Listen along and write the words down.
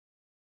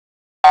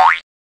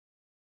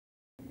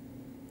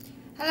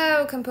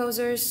Hello,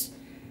 composers.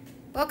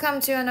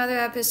 Welcome to another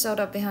episode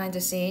of Behind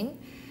the Scene.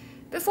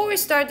 Before we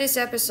start this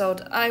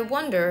episode, I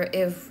wonder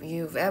if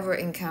you've ever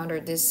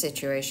encountered this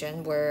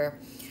situation where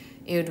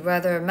you'd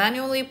rather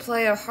manually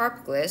play a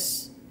harp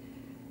gliss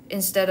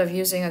instead of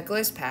using a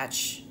gliss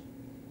patch.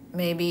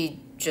 Maybe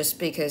just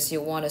because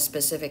you want a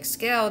specific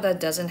scale that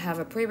doesn't have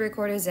a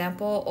pre-recorded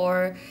sample,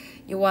 or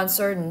you want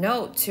certain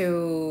note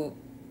to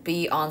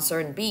be on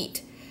certain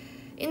beat.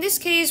 In this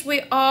case,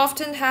 we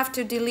often have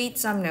to delete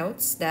some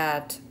notes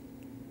that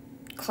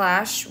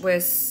clash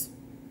with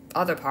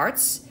other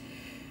parts.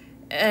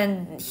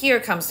 And here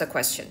comes the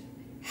question.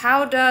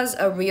 How does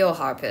a real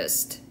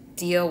harpist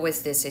deal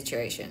with this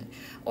situation?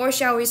 Or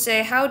shall we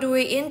say, how do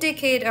we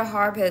indicate a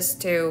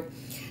harpist to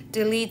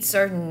delete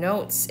certain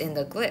notes in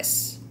the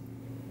gliss?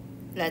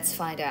 Let's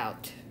find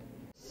out.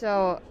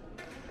 So,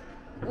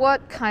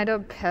 what kind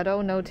of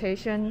pedal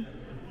notation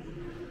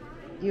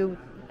you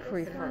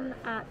prefer?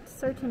 At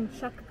certain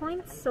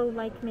checkpoints, so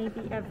like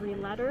maybe every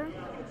letter.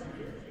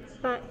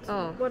 But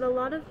what a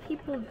lot of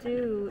people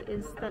do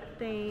is that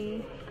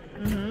they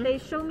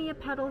show me a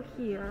pedal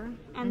here,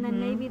 and then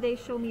maybe they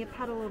show me a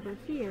pedal over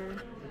here.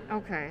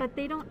 Okay. But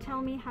they don't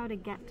tell me how to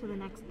get to the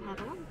next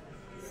pedal.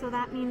 So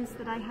that means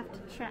that I have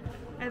to check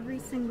every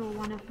single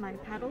one of my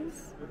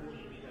pedals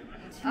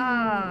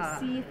to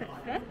see if it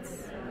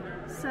fits.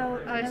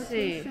 So the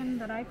notation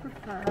that I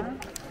prefer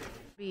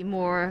be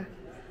more.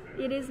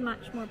 It is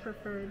much more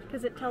preferred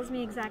because it tells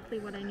me exactly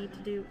what I need to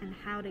do and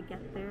how to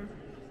get there.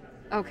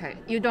 Okay,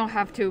 you don't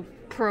have to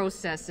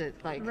process it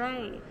like.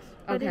 Right.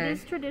 But it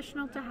is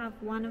traditional to have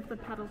one of the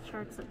pedal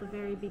charts at the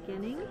very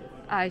beginning.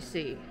 I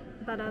see.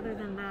 But other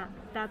than that,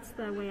 that's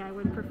the way I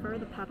would prefer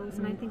the pedals,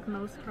 and I think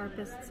most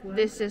harpists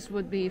would.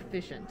 Would be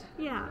efficient.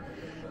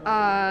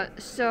 Yeah.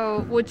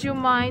 So would you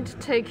mind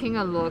taking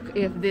a look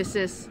if this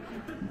is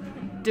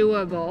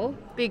doable?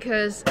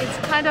 Because it's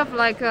kind of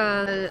like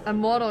a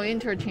modal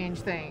interchange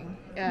thing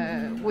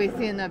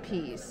within a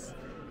piece.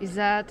 Is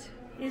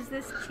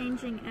this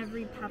changing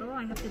every pedal?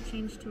 I have to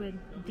change to a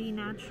D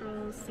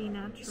natural, C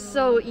natural.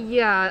 So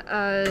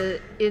yeah,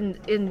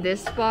 in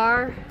this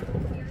bar,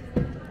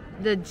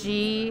 the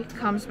G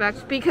comes back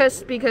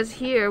because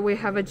here we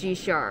have a G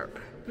sharp.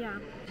 Yeah.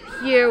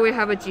 Here we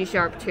have a G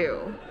sharp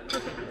too.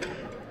 Okay.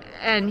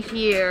 And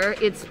here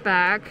it's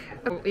back.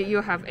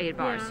 You have 8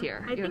 bars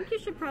here. I think you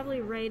should probably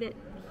write it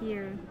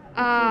here if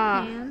you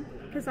can,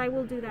 because I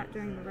will do that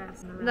during the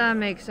rest. That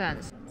makes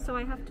sense. So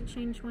I have to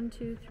change 1,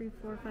 2, 3,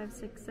 4, 5,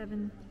 6,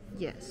 7.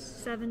 Yes.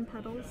 7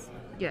 pedals.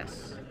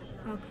 Yes.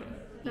 Okay.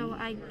 So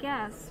I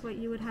guess what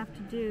you would have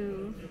to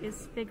do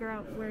is figure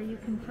out where you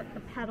can put the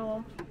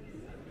pedal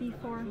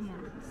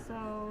beforehand.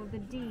 So the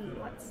D,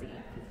 let's see.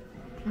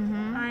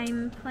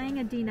 I'm playing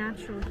a D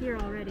natural here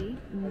already.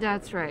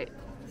 That's right.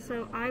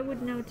 So I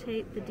would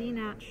notate the D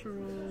natural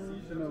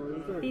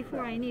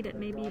before I need it,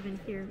 maybe even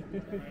here.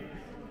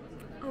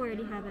 Oh, I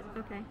already have it.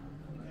 Okay.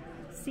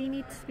 C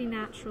needs to be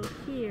natural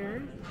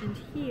here and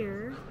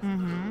here.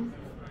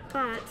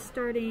 But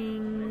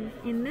starting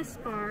in this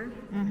bar,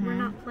 we're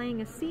not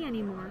playing a C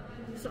anymore.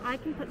 So I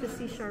can put the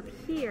C sharp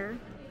here.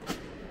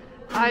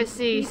 I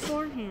see.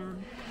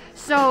 Beforehand.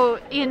 So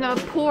in a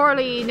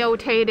poorly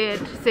notated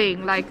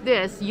thing like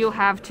this, you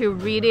have to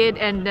read it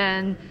and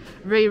then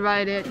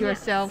rewrite it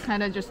yourself,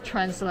 kind of just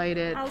translate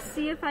it. I'll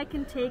see if I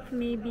can take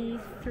maybe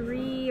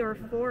 3 or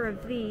 4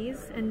 of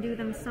these and do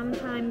them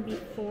sometime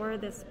before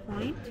this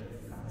point,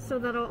 so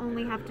that I'll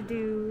only have to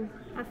do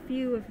a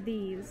few of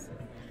these,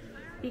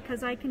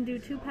 because I can do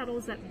 2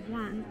 pedals at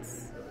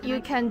once. You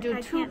can do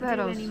 2 pedals. I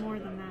can't do any more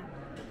than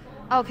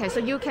that. Okay, so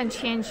you can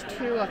change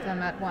 2 of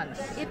them at once.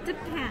 It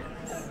depends.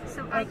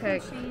 So okay. I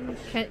can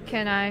change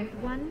can I?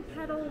 1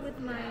 pedal with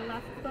my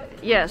left foot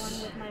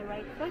yes. and 1 with my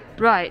right foot.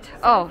 Right.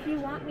 So if you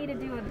want me to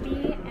do a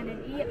B and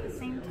an E at the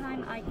same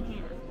time, I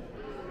can.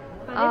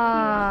 But if you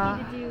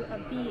want me to do a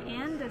B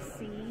and a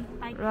C,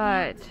 I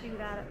can't do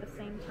that at the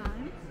same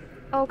time.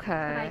 Okay.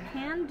 But I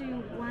can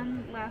do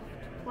 1 left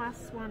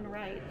plus 1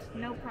 right,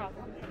 no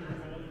problem.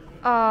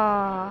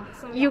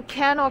 So you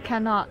can or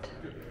cannot?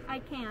 I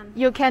can.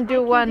 You can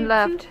do 1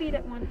 left. 2 feet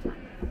at one time.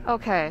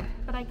 Okay.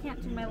 But I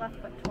can't do my left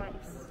foot twice.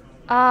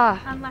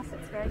 Unless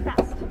it's very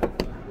fast.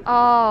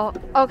 Oh,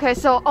 okay.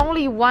 So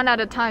only 1 at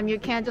a time. You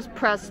can't just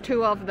press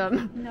 2 of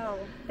them. No.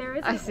 There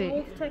is an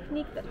old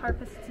technique that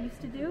harpists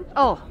used to do.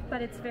 Oh.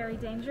 But it's very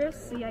dangerous.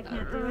 See, I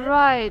can't do it.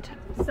 Right.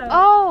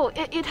 So,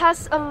 it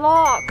has a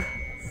lock.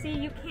 See,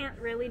 you can't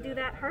really do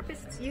that.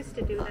 Harpists used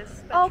to do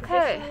this, but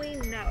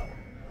traditionally, no.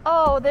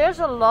 Oh, there's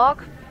a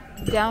lock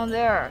down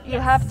there. Yes. You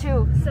have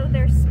to. So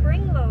they're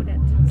spring-loaded.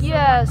 So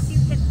yes. once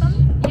you hit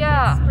them,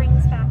 it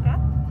springs back up.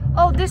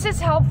 Oh, this is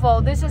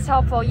helpful. This is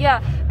helpful.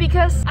 Yeah,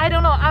 because I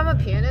don't know. I'm a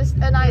pianist,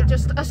 and I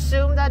just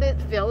assume that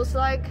it feels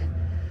like,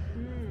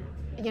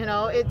 you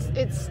know,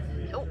 it's.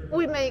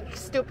 We make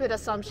stupid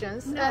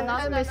assumptions, and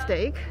a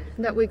mistake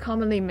that we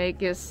commonly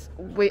make is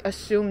we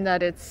assume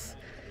that it's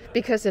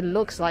because it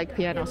looks like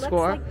piano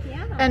score,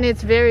 and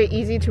it's very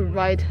easy to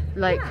write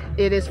like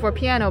it is for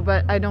piano,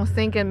 but I don't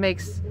think it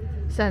makes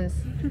sense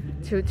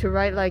to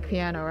write like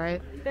piano,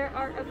 right? There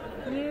are a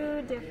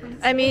few differences.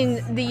 I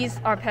mean, these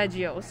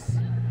arpeggios.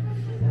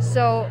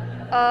 So,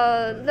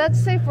 let's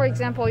say, for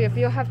example, if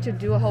you have to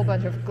do a whole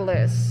bunch of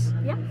glyphs.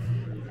 Yeah.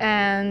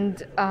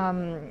 And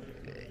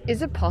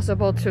is it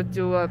possible to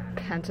do a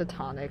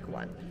pentatonic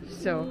one?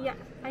 So. Yeah,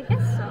 I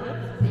guess so.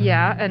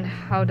 Yeah, and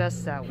how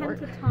does that work?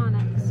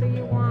 Pentatonic. So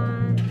you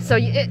want. So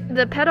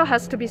the pedal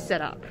has to be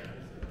set up.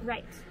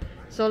 Right.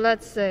 So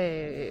let's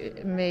say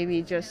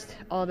maybe just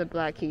all the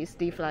black keys: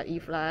 D flat, E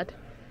flat.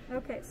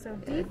 Okay, so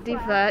D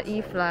flat,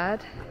 E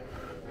flat.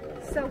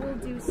 So we'll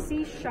do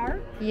C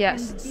sharp.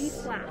 Yes. And D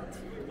flat.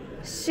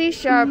 C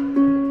sharp.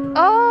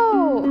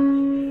 Oh.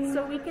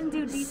 So we can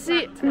do D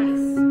flat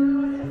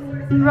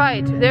twice.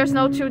 Right. There's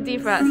no two D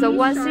flat. So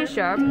one C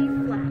sharp. D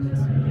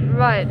flat.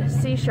 Right.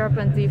 C sharp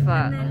and D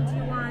flat. And then do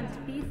you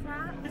want B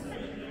flat?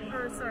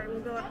 Or sorry,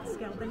 we'll go up the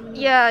scale. Then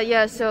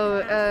Yeah.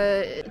 So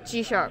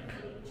G sharp.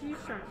 G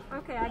sharp.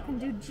 Okay, I can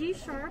do G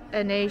sharp.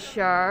 And A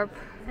sharp.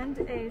 And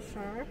A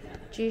sharp.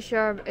 G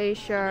sharp, A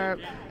sharp,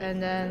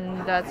 and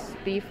then that's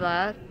B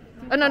flat.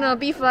 Oh no,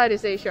 B flat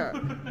is A sharp.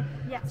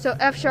 Yeah. So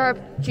F sharp,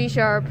 G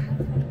sharp.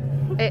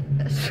 A.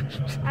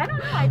 I don't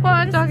know. What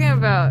am I talking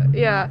about?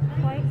 Yeah.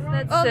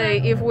 Let's say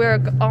if we're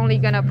only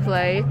gonna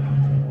play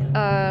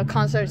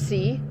concert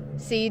C,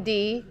 C,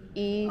 D,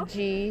 E,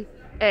 G,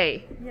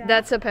 A. Yeah.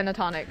 That's a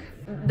pentatonic.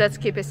 Let's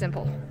keep it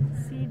simple.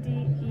 C, D,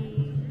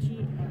 E,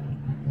 G,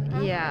 A.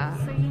 Okay, Yeah.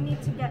 so you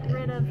need to get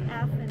rid of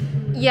F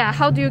and E. Yeah,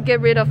 how do you get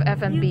rid of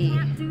F and You B?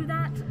 can't do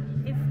that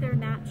if they're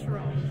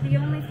natural. The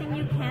only thing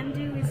you can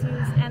do is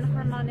use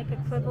enharmonic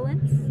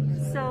equivalents.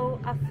 So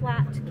a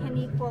flat can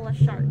equal a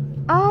sharp.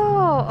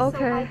 Oh, So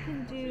I okay.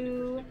 can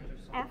do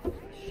F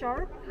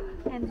sharp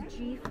and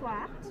G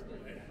flat.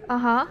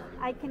 Uh-huh.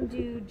 I can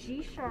do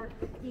G sharp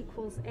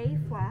equals A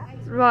flat.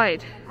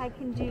 Right. I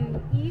can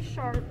do E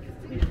sharp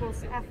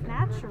equals F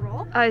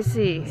natural. I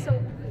see.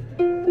 So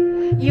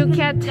You can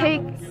can't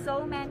take double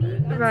so many,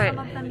 but Right.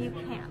 some of them you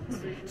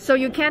can't. so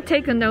you can't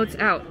take the notes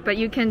out, but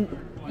you can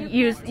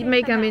You can't take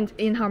make them out.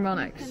 in You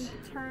harmonics.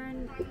 can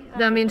turn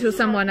Them into sharp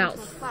someone into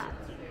else. flat.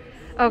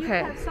 Okay.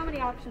 You have so many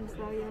options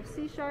though. You have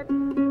C sharp,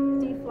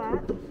 D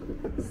flat,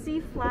 C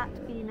flat,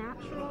 B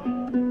natural,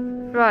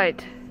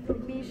 Right.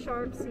 B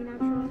sharp, C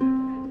natural.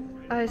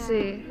 I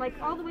see. Like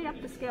all the way up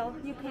the scale,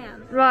 you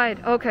can. Right.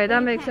 Okay, that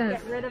You makes can't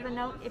sense. Get rid of a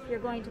note if you're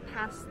going to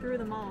pass through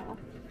them all.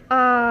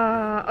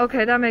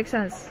 Okay, that makes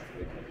sense.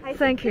 I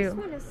Thank think you. This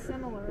one is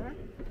similar.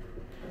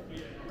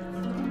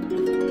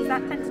 Is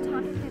that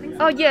pentatonic? I think so.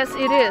 Oh, yes,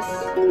 it is.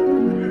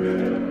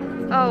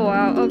 Oh,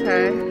 wow.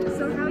 Okay.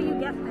 So how you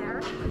get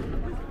there?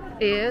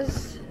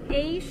 Is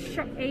A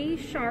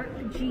sharp,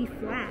 G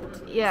flat.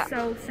 Yeah.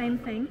 So same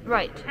thing.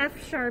 right.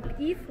 F sharp,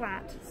 E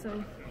flat.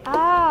 So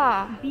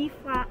Ah. B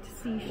flat,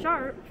 C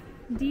sharp,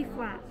 D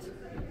flat.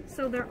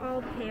 So they're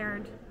all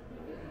paired.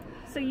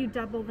 So you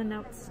double the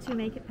notes to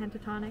make it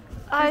pentatonic.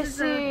 I This is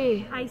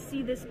see. I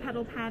see this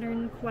pedal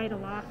pattern quite a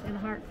lot in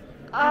harp.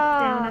 Up, Ah.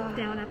 down, up,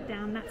 down, up,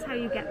 down. That's how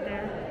you get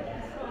there.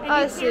 And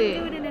I you see.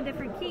 can do it in a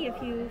different key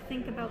if you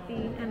think about the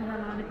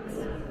enharmonics.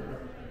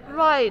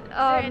 Right.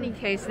 In any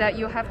case, that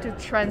you have to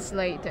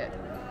translate it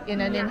in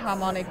an Yes.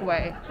 inharmonic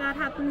way. That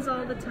happens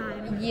all the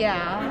time.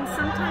 Yeah. And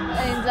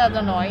sometimes, Is that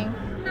annoying?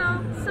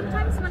 no,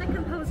 sometimes when a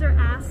composer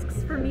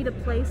asks for me to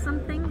play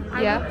something,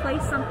 I Yeah. will play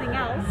something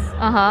else.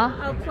 Uh-huh.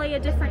 I'll play a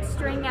different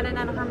string at an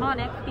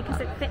enharmonic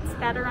because it fits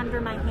better under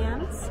my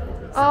hands.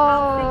 So Oh.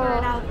 I'll figure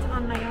it out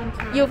on my own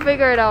time. You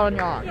figure it out on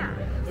your own. Yeah.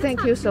 It's Thank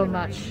not you so too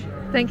much.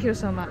 Thank you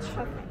so much.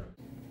 Okay.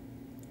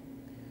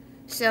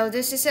 So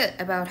this is it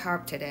about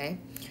harp today.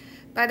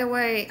 By the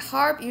way,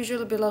 harp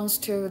usually belongs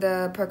to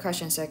the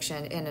percussion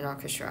section in an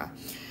orchestra.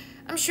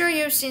 I'm sure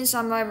you've seen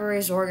some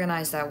libraries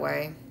organized that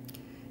way.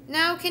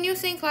 Now, can you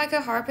think like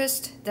a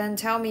harpist? Then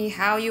tell me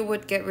how you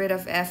would get rid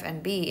of F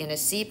and B in a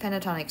C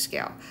pentatonic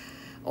scale.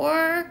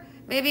 Or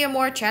maybe a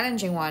more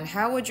challenging one,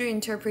 how would you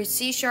interpret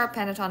C sharp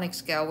pentatonic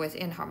scale with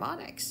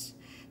inharmonics?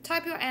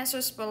 Type your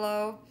answers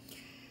below.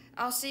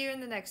 I'll see you in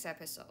the next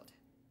episode.